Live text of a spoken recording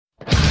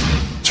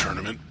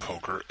Tournament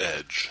Poker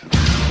Edge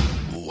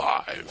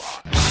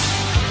live.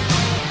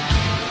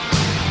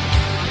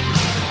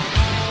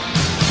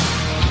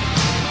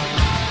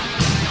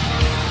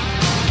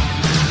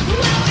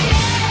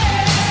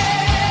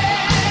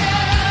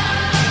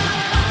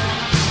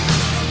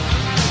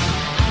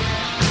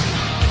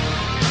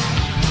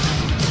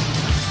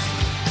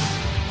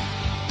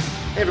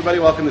 Hey everybody,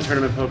 welcome to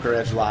Tournament Poker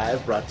Edge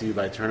Live, brought to you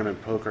by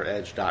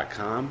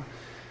TournamentPokerEdge.com.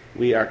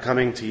 We are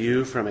coming to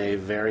you from a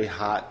very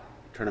hot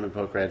Tournament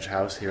Poker Edge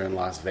house here in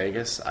Las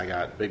Vegas. I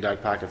got Big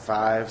Dog Pocket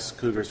 5s,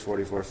 Cougars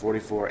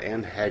 4444,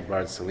 and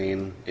Hagbard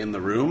Celine in the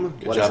room.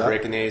 Good job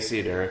breaking the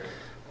AC, Derek.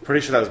 Pretty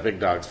sure that was Big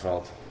Dog's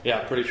fault. Yeah,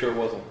 pretty sure it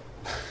wasn't.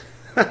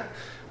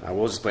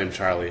 We'll just blame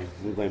Charlie.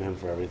 We blame him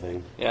for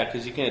everything. Yeah,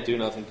 because you can't do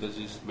nothing because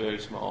he's very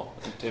small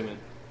and timid.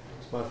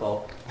 It's my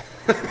fault.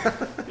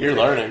 You're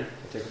learning.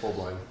 I take full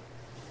blame.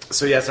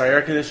 So yes, our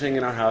air conditioning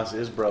in our house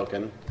is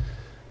broken.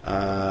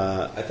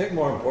 I think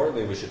more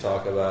importantly, we should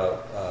talk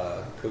about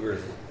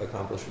Cougar's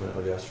accomplishment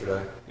of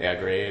yesterday. Yeah,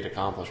 great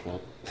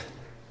accomplishment.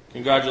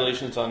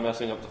 Congratulations on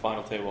messing up the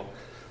final table.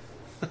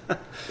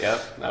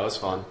 Yep, that was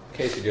fun.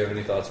 Casey, do you have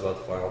any thoughts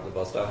about the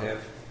bust-out hand?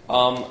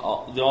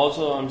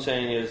 Also, I'm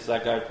saying is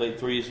that guy played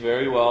threes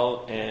very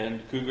well,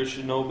 and Cougar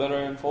should know better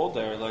and fold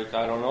there. Like,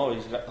 I don't know.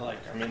 He's got,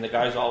 the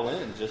guy's all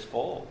in. Just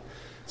fold.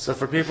 So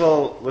for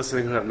people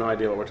listening who have no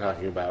idea what we're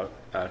talking about,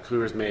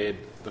 Cougars made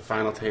the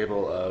final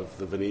table of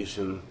the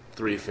Venetian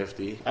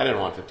 350. I didn't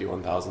want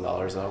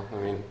 $51,000 though. I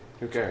mean,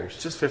 who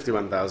cares? Just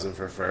 $51,000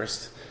 for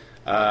first.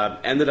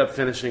 Ended up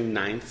finishing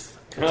ninth.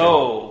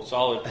 Oh,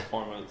 solid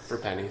performance. For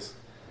pennies.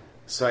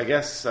 So I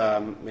guess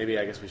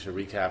we should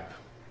recap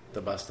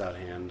the bust-out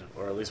hand,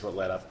 or at least what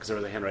led up, because there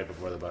was a hand right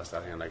before the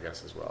bust-out hand, I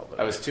guess, as well. But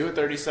I was 2 at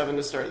 37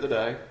 to start the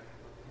day.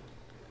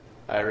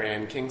 I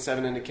ran King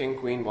 7 into King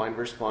Queen, blind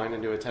versus blind,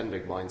 into a 10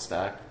 big blind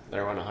stack.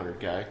 There went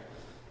 100K.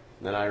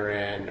 Then I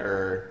ran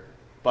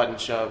button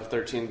shove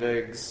 13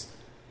 bigs.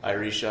 I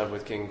reshove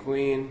with King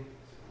Queen.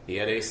 He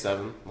had Ace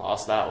 7,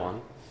 lost that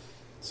one.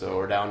 So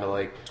we're down to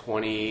like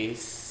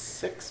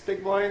 26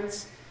 big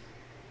blinds.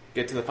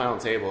 Get to the final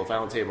table.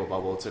 Final table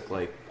bubble took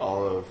like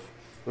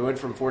we went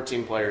from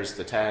 14 players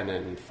to 10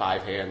 in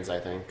 5 hands, I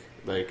think.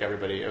 Like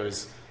everybody, it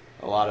was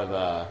a lot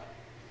of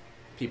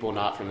people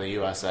not from the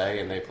USA,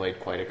 and they played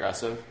quite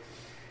aggressive.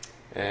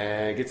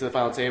 And get to the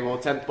final table.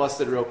 10th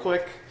busted real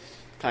quick.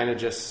 Kind of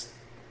just,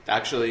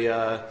 actually,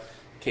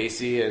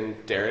 Casey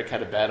and Derek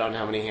had a bet on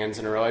how many hands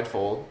in a row I'd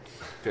fold,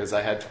 because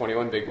I had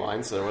 21 big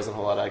blinds, so there wasn't a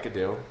whole lot I could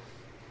do.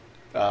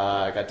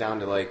 I got down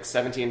to like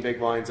 17 big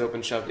blinds,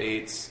 open shoved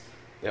 8s.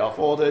 They all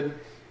folded.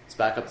 It's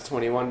back up to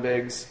 21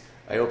 bigs.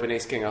 I open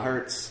ace king of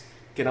hearts,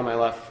 get on my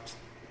left,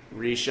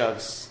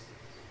 reshoves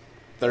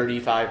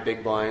 35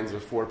 big blinds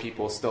with 4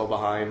 people still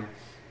behind.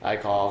 I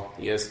call.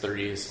 He has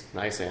 3s.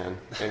 Nice hand.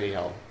 And he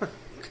held.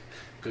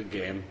 Good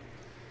game.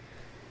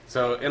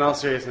 So, in all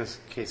seriousness,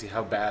 Casey,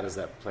 how bad is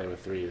that play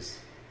with 3s?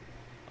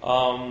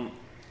 On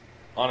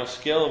a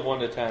scale of 1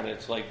 to 10,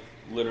 it's like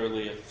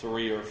literally a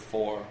 3 or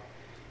 4.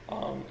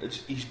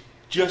 He's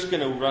just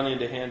going to run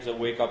into hands that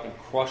wake up and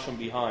crush him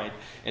behind.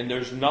 And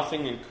there's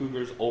nothing in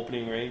Cougar's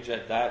opening range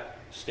at that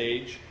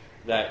stage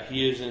that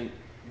he isn't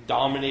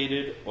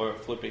dominated or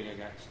flipping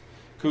against.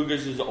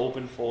 Cougars is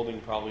open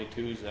folding probably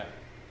 2s there.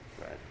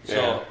 Right. So,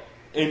 Yeah.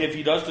 And if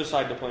he does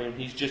decide to play him,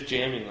 he's just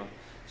jamming them.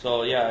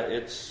 So yeah,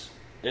 it's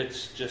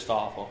just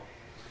awful.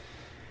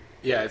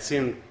 Yeah, it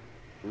seemed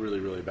really,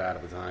 really bad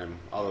at the time,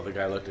 although the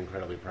guy looked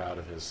incredibly proud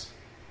of his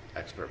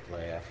expert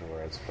play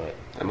afterwards. But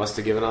I must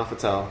have given off a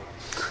tell.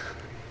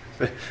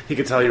 he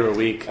could tell you were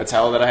weak. A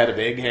tell that I had a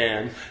big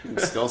hand and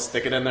still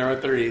stick it in there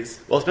with 3s.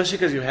 Well, especially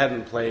because you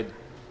hadn't played.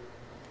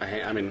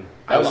 I mean,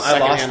 That was the second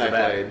lost hand the I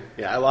bet. played.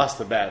 Yeah, I lost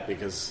the bet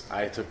because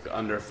I took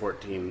under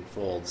 14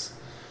 folds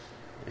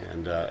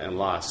and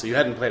lost. So you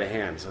hadn't played a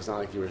hand, so it's not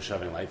like you were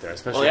shoving light there.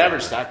 Especially Well, the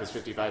average stack was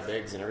 55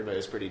 bigs, and everybody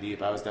was pretty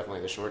deep. I was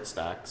definitely the short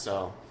stack,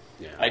 so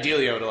Yeah.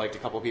 ideally I would have liked a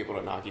couple people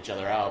to knock each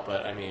other out,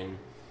 but I mean,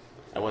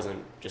 I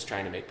wasn't just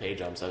trying to make pay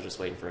jumps. I was just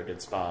waiting for a good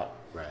spot.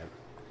 Right.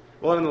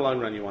 Well, in the long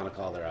run, you want to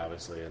call there,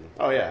 obviously, and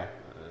Oh, yeah.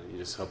 you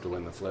just hope to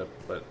win the flip.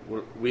 But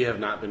we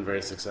have not been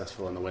very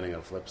successful in the winning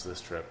of flips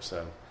this trip,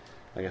 so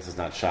I guess it's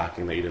not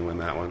shocking that you didn't win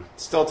that one.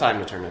 Still time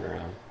to turn it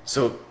around.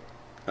 So,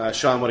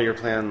 Sean, what are your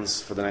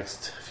plans for the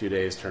next few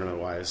days,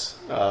 tournament-wise?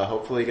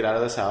 Hopefully get out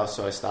of this house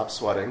so I stop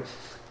sweating,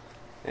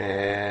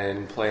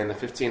 and play in the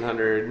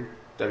 1500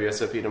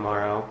 WSOP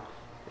tomorrow,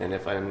 and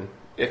if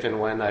and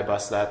when I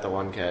bust that, the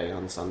 1K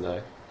on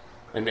Sunday,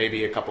 and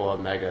maybe a couple of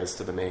megas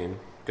to the main,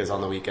 because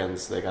on the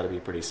weekends they got to be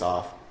pretty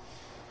soft.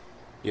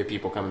 You have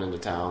people coming into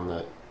town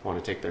that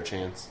want to take their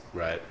chance.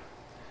 Right.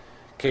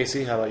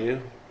 Casey, how about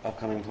you?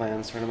 Upcoming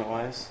plans,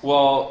 tournament-wise?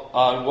 Well,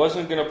 I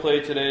wasn't going to play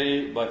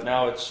today, but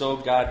now it's so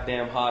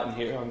goddamn hot in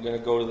here, I'm going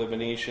to go to the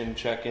Venetian,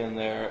 check in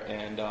there,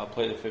 and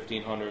play the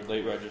 1500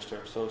 late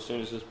register. So as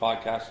soon as this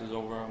podcast is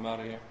over, I'm out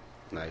of here.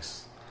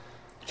 Nice.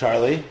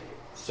 Charlie?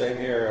 Same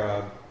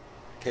here.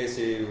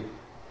 Casey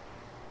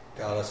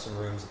got us some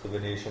rooms at the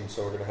Venetian,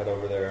 so we're going to head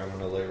over there. I'm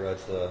going to late reg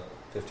the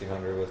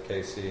 1500 with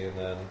Casey, and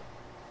then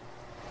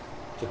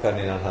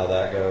depending on how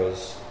that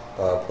goes,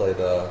 play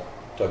the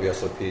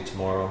WSOP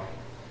tomorrow.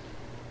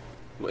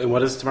 And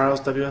what is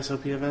tomorrow's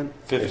WSOP event?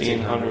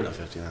 1,500.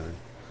 1,500.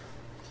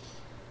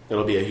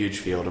 It'll be a huge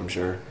field, I'm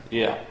sure.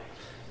 Yeah.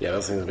 Yeah,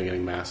 those things have been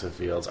getting massive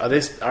fields.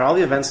 Are all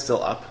the events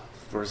still up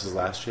versus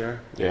last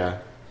year? Yeah.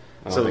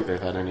 I don't think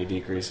they've had any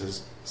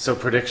decreases. So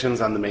predictions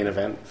on the main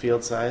event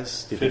field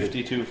size? Do you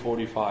think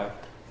 52-45.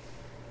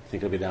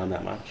 think it'll be down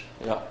that much?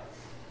 Yeah.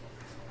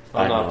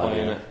 I I'm have not no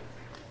playing idea. it.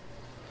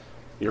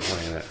 You're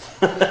playing it.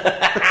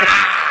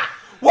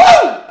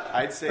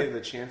 I'd say the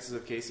chances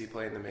of Casey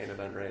playing the main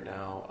event right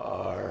now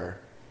are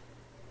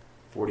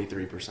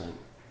 43%.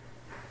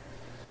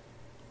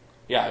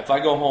 Yeah, if I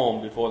go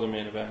home before the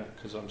main event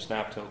because I'm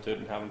snap tilted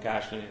and haven't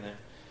cashed anything,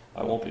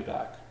 I won't be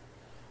back.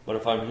 But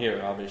if I'm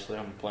here, obviously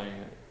I'm playing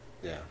it.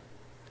 Yeah.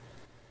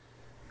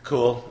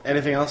 Cool.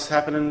 Anything else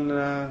happen in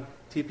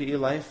TPE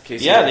life?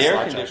 Casey Yeah, had a the air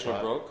slot conditioner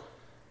jackpot. broke.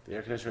 The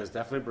air conditioner is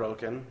definitely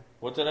broken.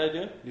 What did I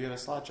do? You had a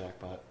slot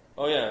jackpot.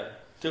 Oh yeah,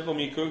 Tickle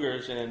Me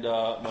Cougars and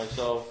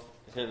myself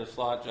hit a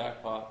slot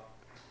jackpot.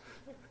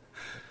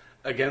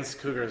 Against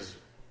Cougar's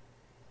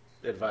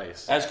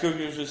advice. As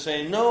Cougars was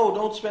saying, no,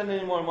 don't spend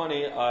any more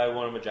money, I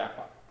won him a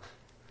jackpot.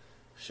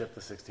 Ship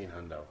the 16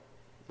 hundo.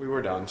 We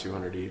were down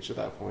 200 each at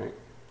that point.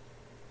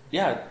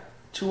 Yeah,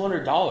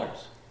 $200.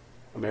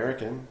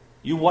 American.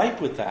 You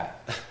wipe with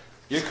that.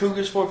 You're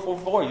Cougars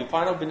 444. You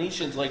find out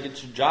Venetians like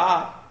it's your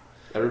job.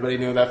 Everybody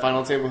knew that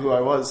final table who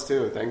I was,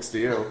 too, thanks to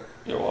you.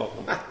 You're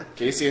welcome.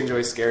 Casey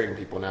enjoys scaring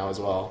people now as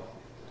well.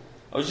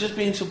 I was just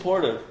being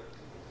supportive.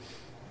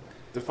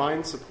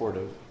 Define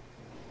supportive.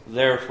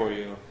 There for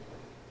you.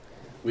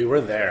 We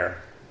were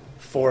there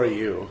for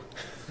you.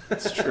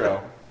 It's true.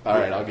 All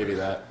right, I'll give you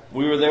that.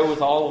 We were there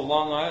with all of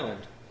Long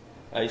Island.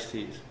 Iced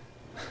teas.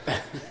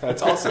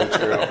 That's also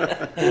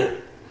true.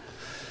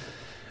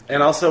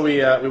 And also, we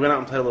went out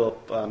and played a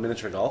little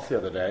miniature golf the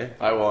other day.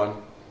 I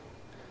won.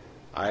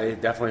 I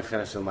definitely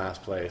finished in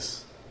last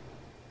place.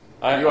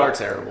 You are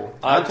terrible.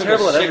 I I'm took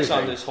terrible a at 6 everything.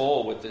 on this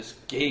hole with this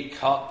gay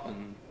cup,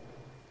 and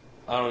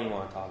I don't even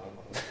want to talk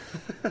about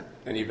it.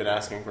 And you've been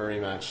asking for a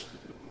rematch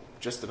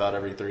just about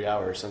every 3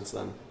 hours since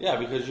then. Yeah,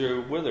 because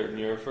you're withered and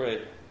you're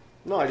afraid.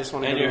 No, I just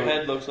want to And go your to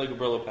head looks like a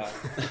Brillo pad.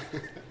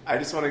 I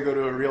just want to go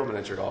to a real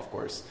miniature golf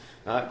course.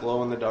 Not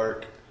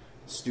glow-in-the-dark,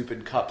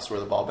 stupid cups where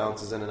the ball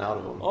bounces in and out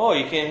of them. Oh,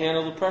 you can't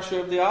handle the pressure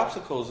of the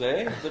obstacles,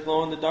 eh? The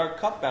glow-in-the-dark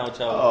cup bounce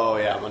out. Oh,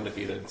 yeah, I'm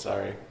undefeated.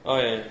 Sorry. Oh,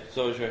 yeah,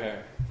 so is your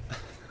hair.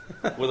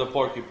 With a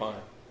porcupine.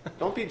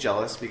 Don't be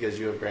jealous because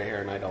you have gray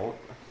hair and I don't.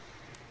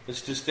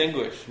 It's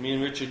distinguished. Me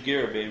and Richard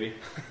Gere, baby.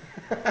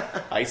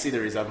 I see the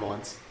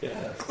resemblance. Yeah,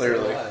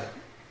 Clearly. so do I.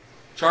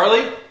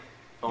 Charlie?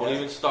 Don't Yes.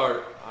 even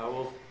start. I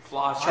will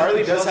floss. Charlie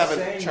I'm does just have a-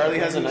 saying Charlie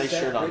that has when a you nice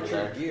said shirt on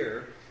Richard today.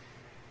 Gere,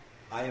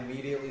 I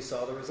immediately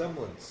saw the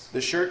resemblance.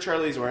 The shirt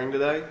Charlie's wearing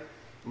today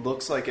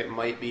looks like it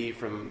might be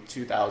from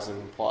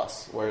 2000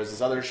 plus, whereas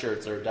his other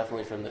shirts are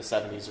definitely from the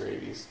 70s or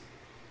 80s.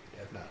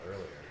 If not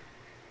earlier.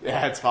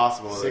 Yeah, it's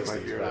possible. That it 60s,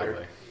 might be probably.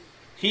 earlier.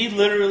 He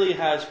literally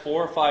has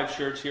 4 or 5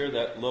 shirts here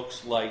that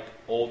looks like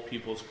old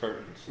people's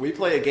curtains. We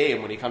play a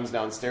game when he comes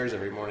downstairs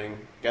every morning.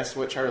 Guess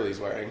what Charlie's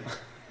wearing?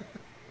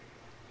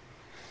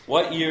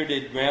 What year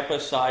did Grandpa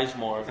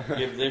Sizemore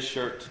give this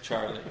shirt to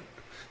Charlie?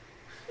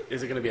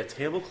 Is it going to be a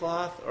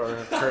tablecloth or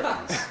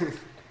curtains?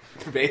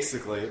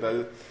 Basically,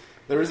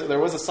 there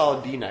was a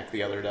solid V-neck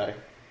the other day.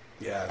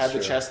 Yeah, Had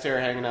the chest hair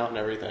hanging out and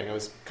everything. It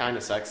was kind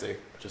of sexy.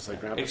 Just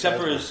like Grandpa Except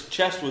for Sizemore. his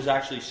chest was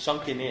actually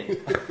sunken in.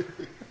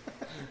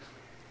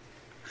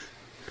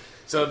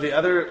 So the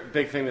other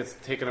big thing that's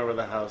taken over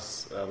the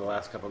house the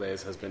last couple of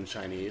days has been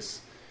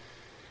Chinese,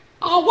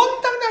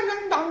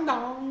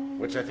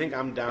 which I think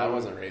I'm down. That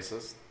wasn't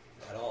racist.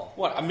 At all.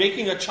 What, I'm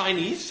making a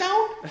Chinese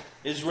sound?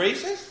 Is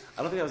racist?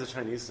 I don't think that was a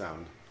Chinese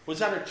sound. Was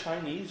that a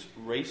Chinese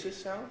racist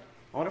sound?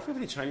 I wonder if we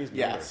have any Chinese members.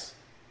 Yes.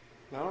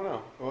 I don't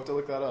know. We'll have to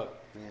look that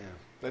up. Yeah.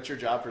 That's your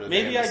job for the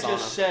day. Maybe in I the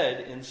just sauna.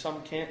 said in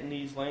some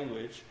Cantonese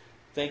language,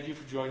 thank you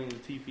for joining the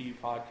TPE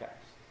podcast.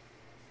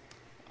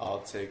 I'll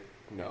take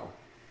no.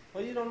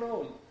 Well, you don't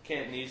know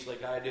Cantonese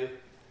like I do.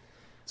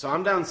 So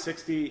I'm down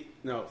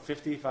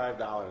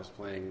 $55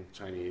 playing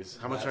Chinese.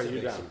 How much That's are a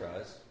you big down?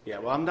 surprise. Yeah,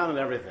 well, I'm down at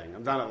everything.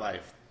 I'm down at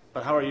life.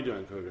 But how are you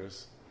doing,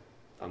 Cougars?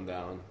 I'm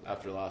down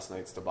after last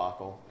night's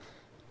debacle.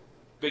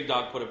 Big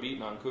Dog put a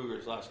beating on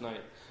Cougars last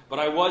night. But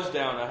I was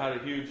down. I had a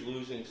huge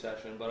losing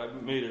session, but I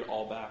made it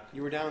all back.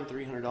 You were down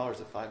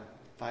 $300 at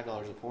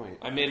 $5 a point.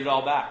 I made it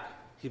all back.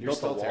 He You're built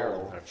still a wall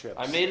terrible. with our chips.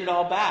 I made it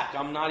all back.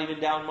 I'm not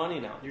even down money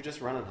now. You're just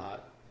running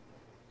hot.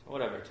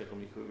 Whatever, tickle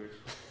me, Cougars.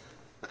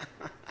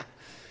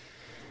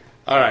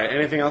 All right,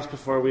 anything else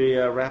before we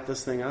wrap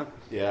this thing up?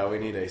 Yeah, we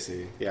need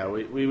AC. Yeah,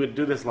 we would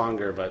do this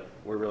longer, but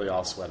we're really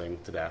all sweating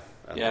to death.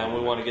 at Yeah, the and we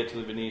moment. want to get to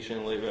the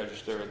Venetian late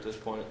register at this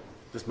point.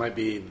 This might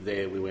be the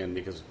day we win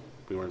because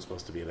we weren't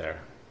supposed to be there.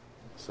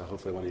 So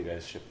hopefully one of you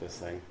guys ship this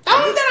thing.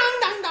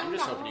 I'm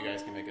just hoping you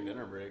guys can make a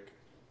dinner break.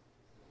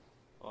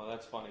 Oh,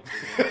 that's funny.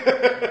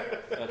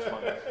 That's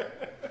funny.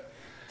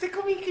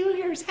 Tickle me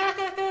Cougars.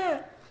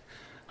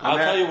 I'll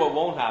tell you what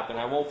won't happen.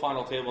 I won't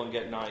final table and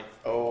get ninth.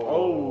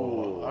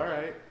 Oh. All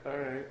right. All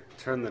right.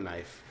 Turn the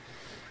knife.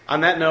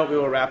 On that note, we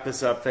will wrap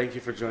this up. Thank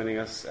you for joining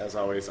us, as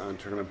always, on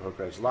Tournament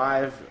Poker Edge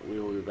Live. We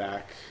will be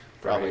back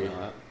Probably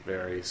not.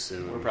 very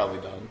soon. We're probably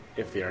done.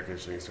 If the air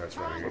conditioning starts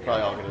running We're again.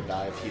 probably all going to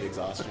die of heat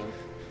exhaustion.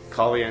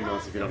 Call the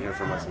ambulance if you don't hear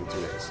from us in 2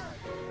 days.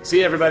 See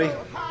you, everybody.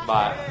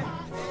 Bye.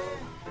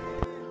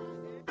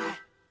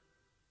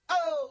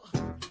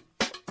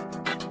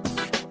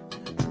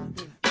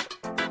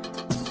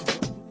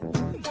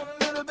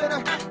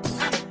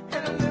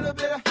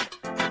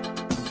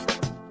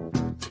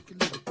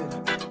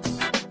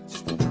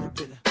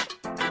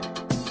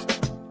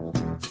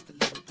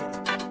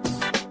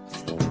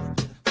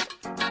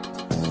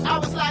 I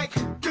was like,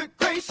 good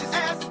gracious,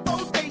 ass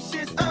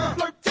bodacious,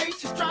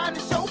 flirtatious, trying to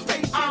show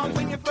patience. I'm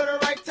waiting for the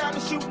right time to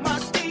shoot my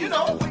steam, you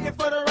know, waiting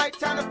for the right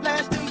time to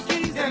flash them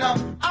keys. And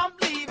I'm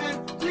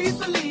leaving, please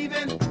believe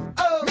in,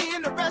 me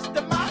and the rest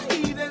of my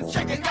heathens.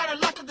 Checking out a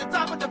lock at the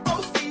top of the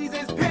Four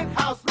Seasons,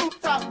 penthouse,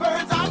 rooftop,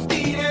 birds I'm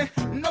feeding.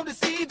 No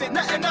deceiving,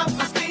 nothing up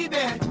my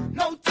sleeving,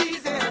 no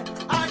teasing.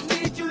 I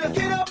need you to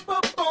get up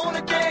on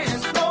the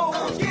dance floor.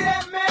 Get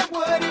that man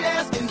what he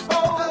asking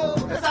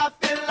for, 'cause I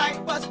feel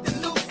like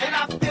busting loose. And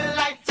I feel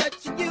like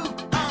touching you,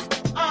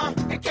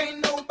 and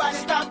can't nobody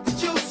stop the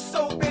juice.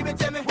 So baby,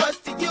 tell me what's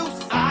the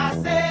use? I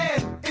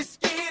said, it's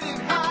getting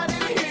hot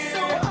in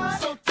here,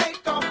 so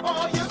take off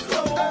all your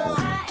clothes.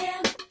 I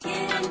am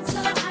getting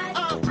so hot,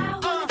 I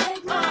wanna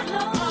take my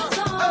clothes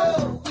off.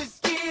 Oh, it's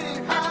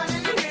getting hot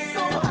in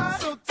here,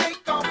 so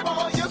take off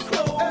all your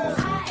clothes.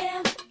 I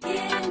am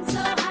getting so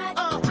hot,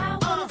 I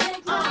wanna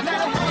take my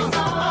Let it hang clothes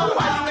on. off.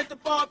 Why you at the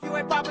bar if you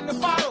ain't popping the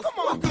bottles?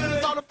 Come on, good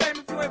is all the fame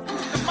if you ain't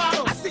fooling the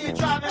models. I see you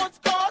driving once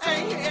cars,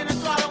 ain't hitting the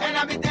throttle. And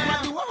I be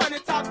down, do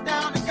 100 top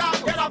down and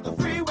gobble. Get off the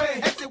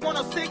freeway, exit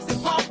 106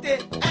 and parked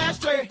it.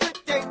 Ashtray, good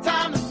day,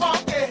 time to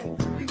spark it.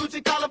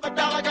 Gucci collar for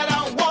dollar, got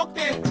out and walked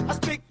it. I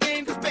speak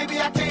thin, 'cause baby,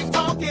 I can't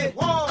talk it.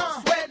 Whoa,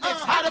 sweating,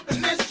 it's hot up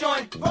in this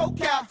joint.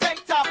 Vocal,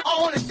 tank top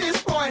on at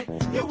this point.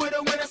 You with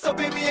a winner, so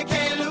baby, you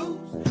can't lose.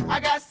 I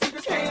got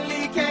secrets, can't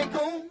leave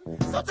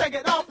Cancun. So take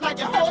it